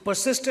 the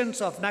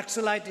persistence of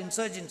Naxalite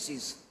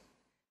insurgencies,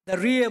 the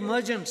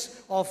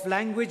re-emergence of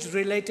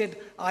language-related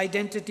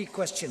identity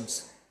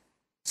questions,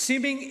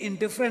 seeming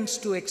indifference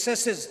to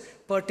excesses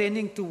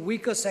pertaining to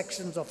weaker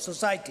sections of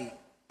society,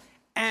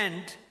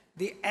 and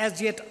the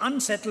as yet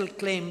unsettled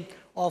claim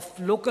of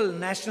local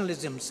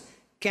nationalisms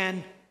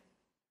can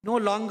no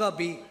longer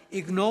be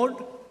ignored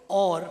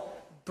or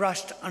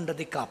brushed under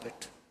the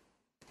carpet.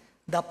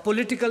 The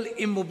political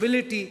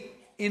immobility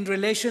in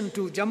relation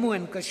to Jammu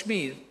and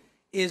Kashmir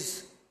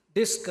is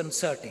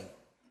disconcerting.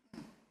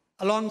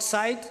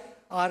 Alongside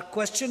are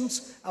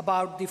questions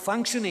about the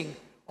functioning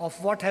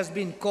of what has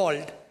been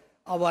called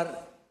our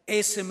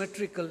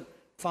asymmetrical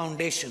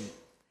foundation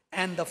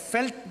and the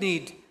felt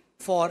need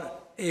for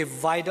a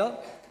wider,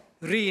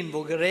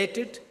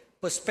 reinvigorated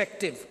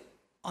perspective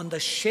on the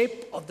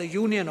shape of the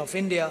Union of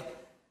India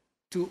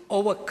to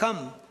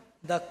overcome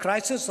the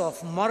crisis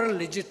of moral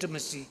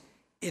legitimacy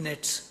in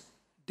its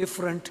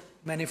different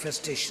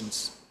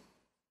manifestations.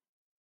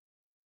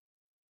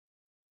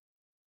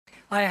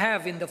 I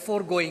have in the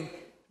foregoing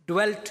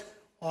dwelt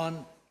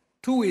on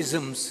two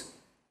isms,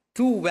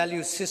 two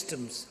value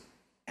systems,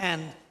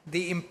 and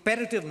the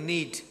imperative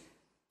need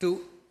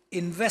to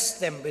invest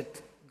them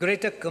with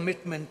greater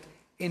commitment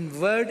in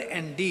word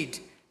and deed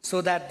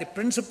so that the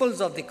principles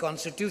of the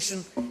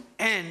Constitution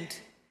and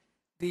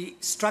the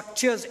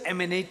structures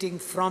emanating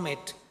from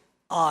it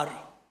are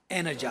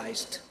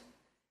energized.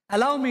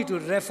 Allow me to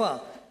refer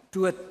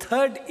to a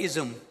third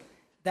ism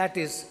that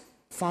is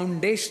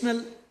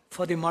foundational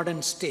for the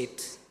modern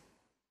state,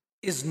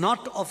 is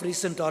not of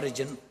recent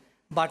origin,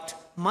 but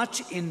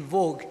much in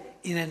vogue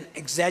in an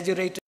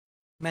exaggerated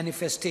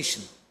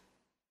manifestation.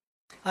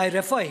 I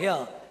refer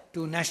here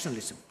to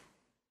nationalism.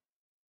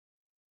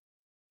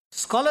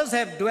 Scholars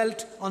have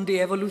dwelt on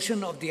the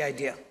evolution of the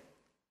idea.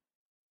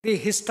 The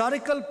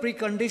historical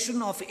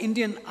precondition of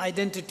Indian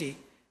identity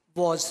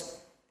was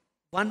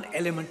one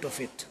element of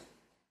it.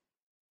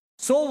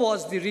 So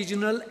was the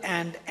regional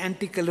and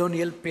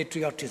anti-colonial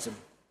patriotism.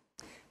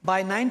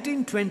 By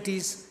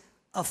 1920s,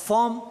 a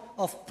form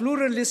of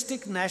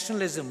pluralistic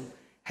nationalism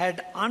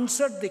had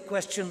answered the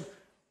question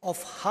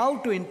of how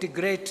to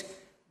integrate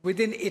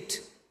within it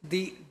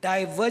the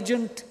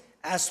divergent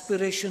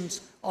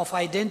aspirations of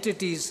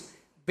identities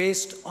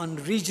based on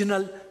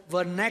regional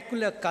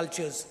vernacular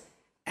cultures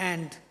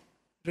and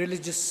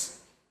religious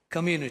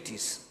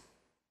communities.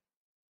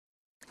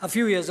 A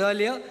few years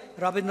earlier,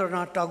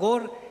 Rabindranath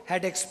Tagore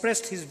had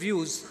expressed his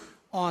views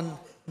on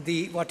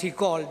what he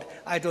called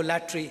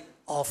idolatry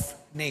of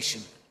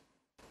nation.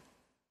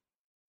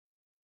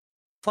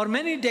 For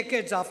many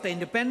decades after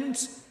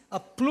independence, a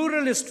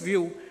pluralist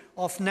view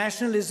of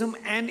nationalism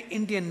and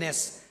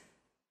Indianness,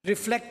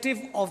 reflective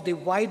of the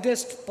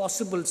widest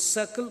possible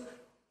circle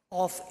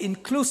of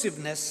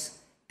inclusiveness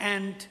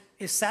and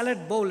a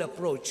salad bowl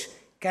approach,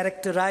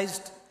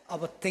 characterized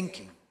our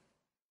thinking.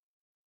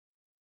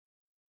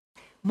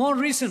 More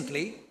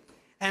recently,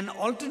 an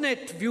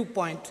alternate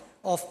viewpoint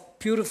of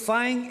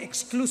purifying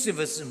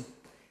exclusivism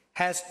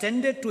has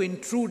tended to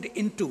intrude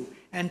into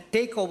and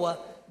take over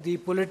the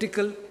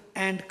political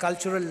and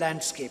cultural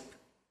landscape.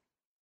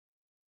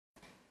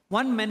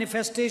 One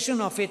manifestation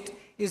of it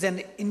is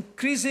an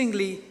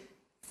increasingly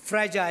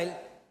fragile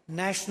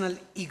national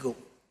ego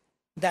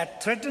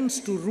that threatens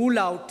to rule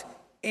out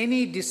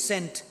any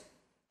dissent,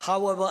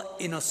 however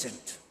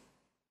innocent.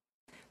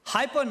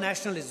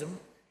 Hyper-nationalism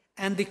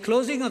and the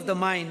closing of the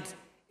mind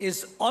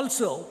is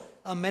also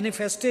a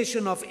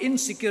manifestation of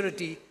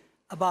insecurity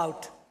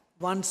about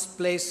one's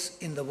place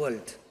in the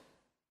world.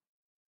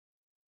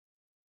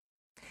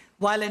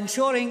 While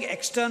ensuring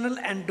external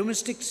and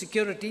domestic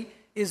security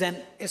is an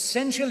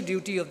essential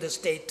duty of the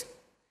state,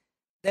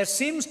 there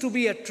seems to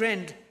be a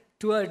trend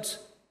towards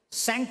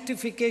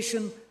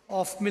sanctification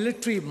of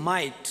military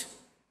might,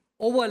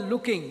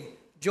 overlooking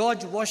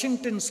George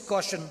Washington's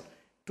caution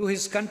to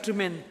his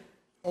countrymen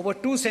over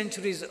 2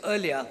 centuries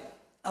earlier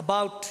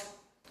about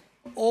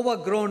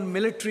overgrown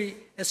military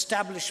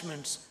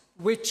establishments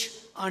which,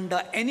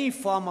 under any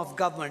form of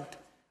government,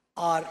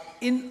 are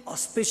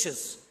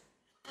inauspicious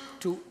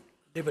to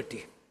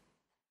liberty.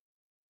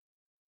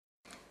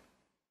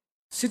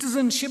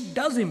 Citizenship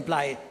does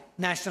imply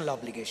national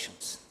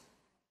obligations.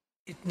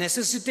 It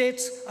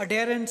necessitates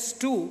adherence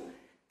to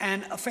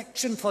and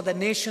affection for the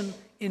nation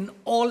in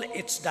all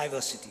its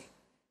diversity.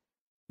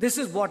 This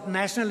is what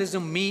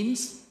nationalism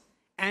means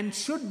and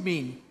should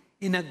mean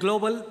in a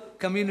global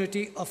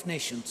community of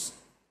nations.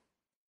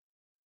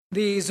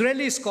 The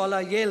Israeli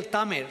scholar Yael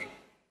Tamir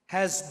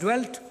has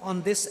dwelt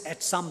on this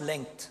at some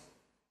length.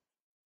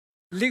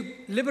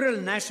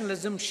 Liberal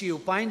nationalism, she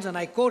opines, and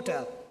I quote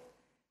her,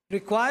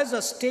 requires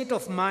a state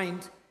of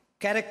mind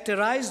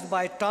characterized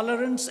by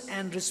tolerance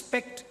and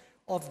respect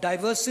of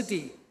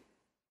diversity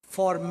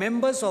for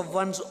members of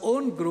one's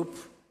own group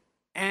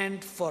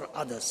and for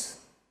others.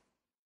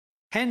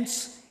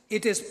 Hence,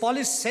 it is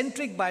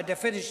polycentric by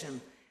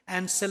definition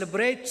and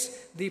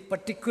celebrates the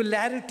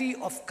particularity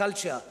of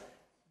culture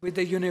with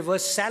the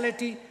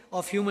universality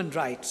of human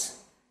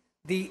rights,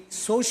 the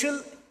social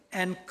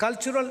and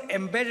cultural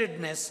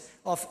embeddedness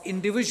of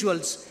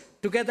individuals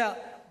together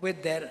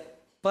with their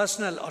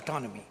personal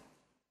autonomy.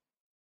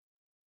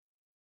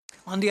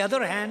 On the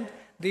other hand,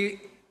 the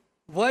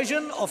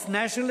version of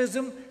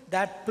nationalism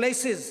that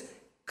places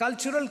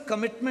cultural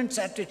commitments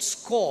at its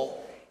core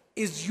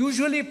is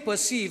usually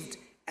perceived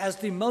as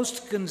the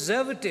most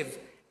conservative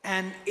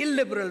and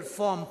illiberal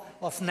form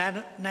of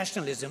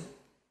nationalism.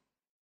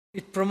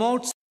 It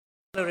promotes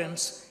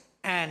tolerance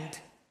and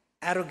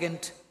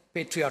arrogant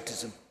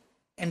patriotism.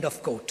 End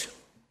of quote.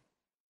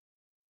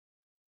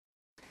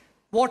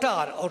 What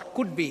are or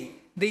could be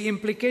the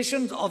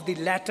implications of the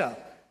latter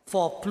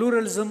for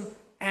pluralism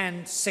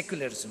and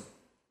secularism?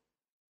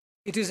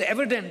 It is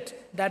evident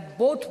that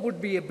both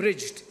would be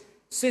abridged,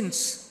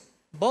 since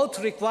both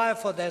require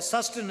for their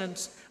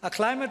sustenance a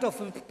climate of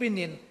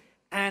opinion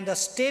and a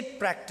state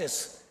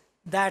practice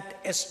that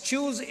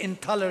eschews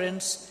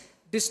intolerance,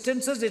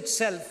 distances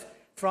itself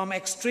from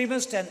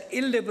extremist and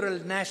illiberal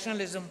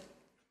nationalism,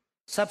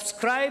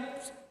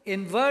 subscribes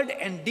in word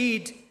and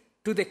deed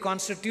to the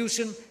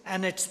Constitution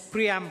and its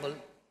preamble,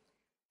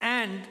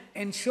 and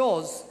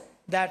ensures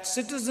that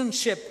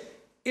citizenship,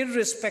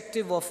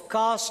 irrespective of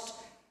caste,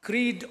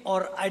 creed,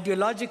 or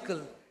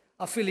ideological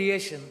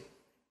affiliation,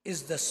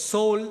 is the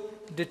sole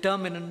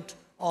determinant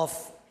of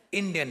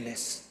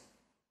Indianness.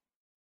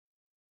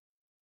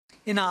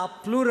 In our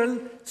plural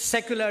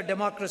secular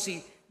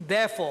democracy,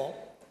 therefore,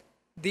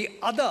 the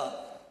other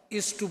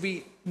is to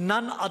be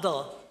none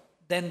other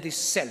than the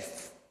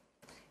self.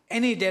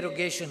 Any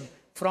derogation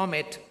from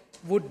it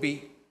would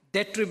be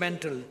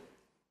detrimental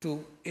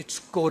to its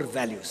core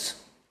values.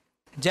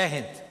 Jai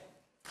Hind.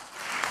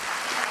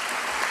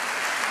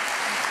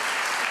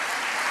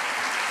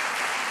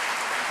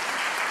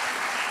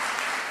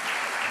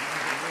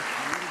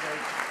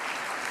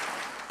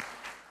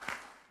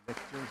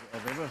 Lectures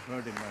I've ever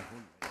heard in my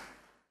whole life.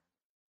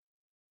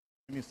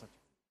 Any such